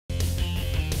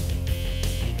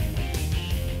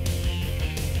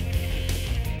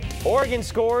Oregon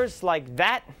scores like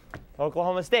that.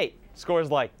 Oklahoma State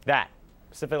scores like that.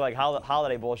 Specifically, like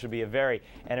Holiday Bowl should be a very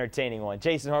entertaining one.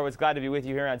 Jason Horowitz, glad to be with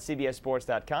you here on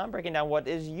CBSSports.com, breaking down what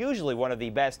is usually one of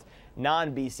the best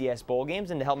non-BCS bowl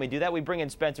games. And to help me do that, we bring in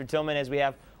Spencer Tillman, as we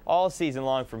have all season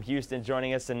long from Houston,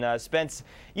 joining us. And Spence,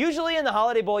 usually in the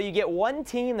Holiday Bowl, you get one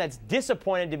team that's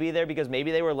disappointed to be there because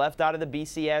maybe they were left out of the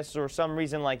BCS or some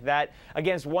reason like that,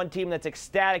 against one team that's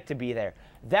ecstatic to be there.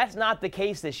 That's not the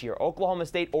case this year. Oklahoma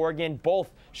State, Oregon, both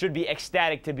should be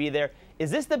ecstatic to be there.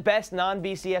 Is this the best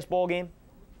non-BCS bowl game?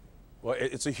 Well,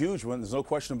 it's a huge one. There's no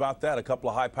question about that. A couple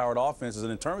of high-powered offenses.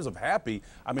 And in terms of happy,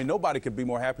 I mean, nobody could be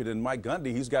more happy than Mike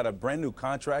Gundy. He's got a brand-new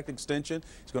contract extension.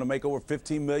 He's going to make over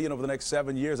 $15 million over the next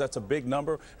 7 years. That's a big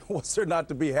number. What's there not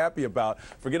to be happy about?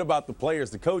 Forget about the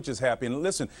players. The coach is happy. And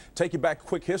listen, take you back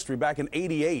quick history. Back in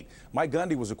 '88, Mike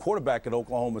Gundy was a quarterback at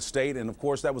Oklahoma State. And, of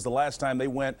course, that was the last time they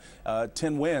went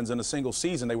 10 wins in a single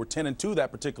season. They were 10-2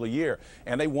 that particular year.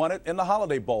 And they won it in the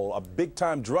Holiday Bowl, a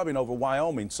big-time drubbing over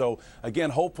Wyoming. So, again,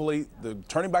 hopefully,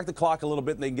 turning back the clock a little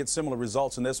bit, and they can get similar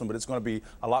results in this one, but it's going to be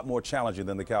a lot more challenging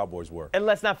than the Cowboys were. And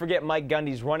let's not forget Mike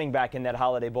Gundy's running back in that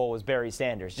Holiday Bowl was Barry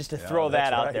Sanders, just to throw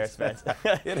that out there, Spence.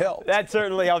 It helps. That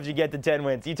certainly helps you get to 10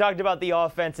 wins. You talked about the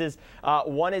offenses.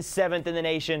 One is 7th in the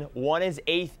nation. One is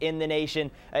 8th in the nation.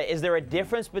 Is there a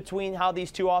difference between how these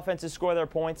two offenses score their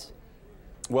points?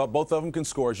 Well, both of them can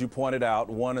score, as you pointed out.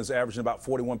 One is averaging about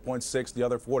 41.6, the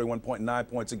other 41.9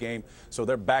 points a game. So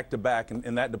they're back-to-back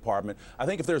in that department. I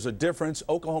think if there's a difference,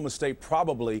 Oklahoma State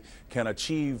probably can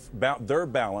achieve their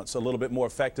balance a little bit more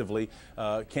effectively.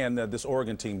 Can this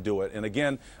Oregon team do it? And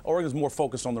again, Oregon's more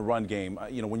focused on the run game.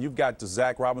 You know, when you've got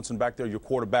Zach Robinson back there, your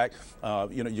quarterback,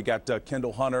 you know, you got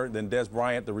Kendall Hunter, then Des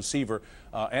Bryant, the receiver,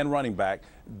 and running back.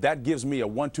 That gives me a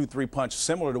 1-2-3 punch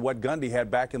similar to what Gundy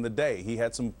had back in the day. He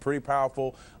had some pretty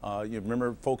powerful, you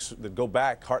remember folks that go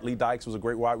back, Hartley Dykes was a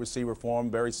great wide receiver for him,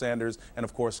 Barry Sanders, and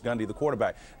of course Gundy, the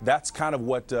quarterback. That's kind of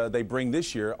what they bring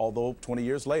this year, although 20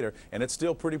 years later, and it's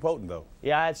still pretty potent though.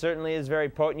 Yeah, it certainly is very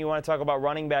potent. You want to talk about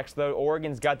running backs though.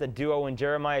 Oregon's got the duo in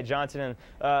Jeremiah Johnson and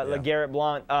LeGarrette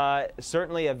Blount.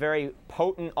 Certainly a very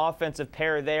potent offensive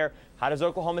pair there. How does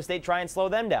Oklahoma State try and slow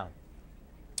them down?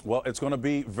 Well, it's going to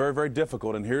be very, very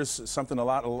difficult, and here's something a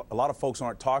lot of folks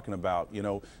aren't talking about. You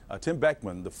know, Tim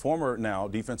Beckman, the former now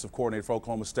defensive coordinator for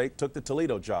Oklahoma State, took the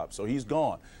Toledo job, so he's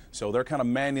gone. So they're kind of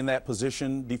manning that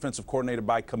position, defensive coordinator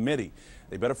by committee.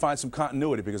 They better find some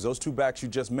continuity because those two backs you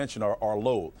just mentioned are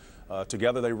low.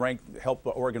 Together they help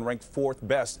Oregon rank 4th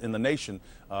best in the nation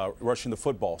rushing the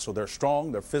football. So they're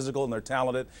strong, they're physical, and they're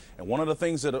talented. And one of the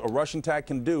things that a rushing attack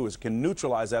can do is can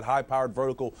neutralize that high-powered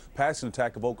vertical passing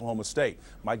attack of Oklahoma State.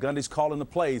 Mike Gundy's calling the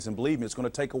plays, and believe me, it's going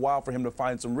to take a while for him to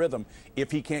find some rhythm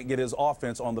if he can't get his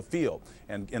offense on the field.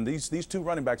 And these two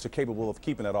running backs are capable of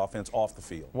keeping that offense off the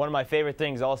field. One of my favorite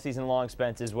things all season long,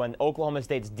 Spence, is when Oklahoma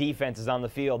State's defense is on the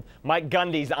field, Mike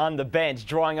Gundy's on the bench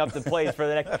drawing up the plays for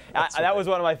the next. That was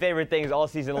one of my favorite things all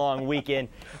season long, week in,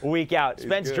 week out.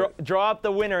 Spence, draw up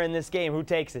the winner in this game. Who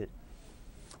takes it?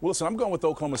 Well, listen, I'm going with the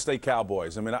Oklahoma State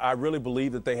Cowboys. I mean, I really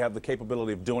believe that they have the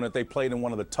capability of doing it. They played in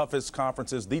one of the toughest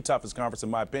conferences, the toughest conference, in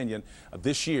my opinion,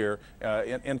 this year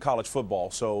in college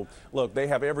football. So, look, they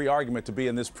have every argument to be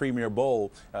in this Premier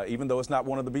Bowl, even though it's not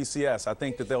one of the BCS. I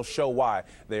think that they'll show why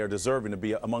they are deserving to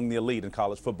be among the elite in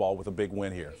college football with a big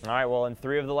win here. All right, well, in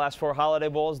 3 of the last 4 Holiday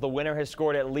Bowls, the winner has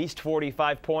scored at least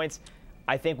 45 points.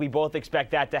 I think we both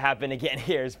expect that to happen again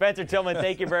here. Spencer Tillman,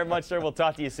 thank you very much, sir. We'll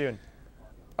talk to you soon.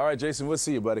 All right, Jason, we'll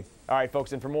see you, buddy. All right,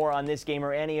 folks, and for more on this game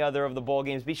or any other of the bowl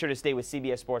games, be sure to stay with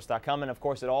CBSSports.com. And, of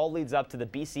course, it all leads up to the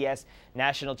BCS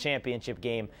National Championship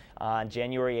game on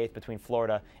January 8th between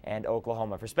Florida and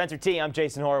Oklahoma. For Spencer T., I'm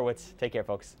Jason Horowitz. Take care,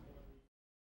 folks.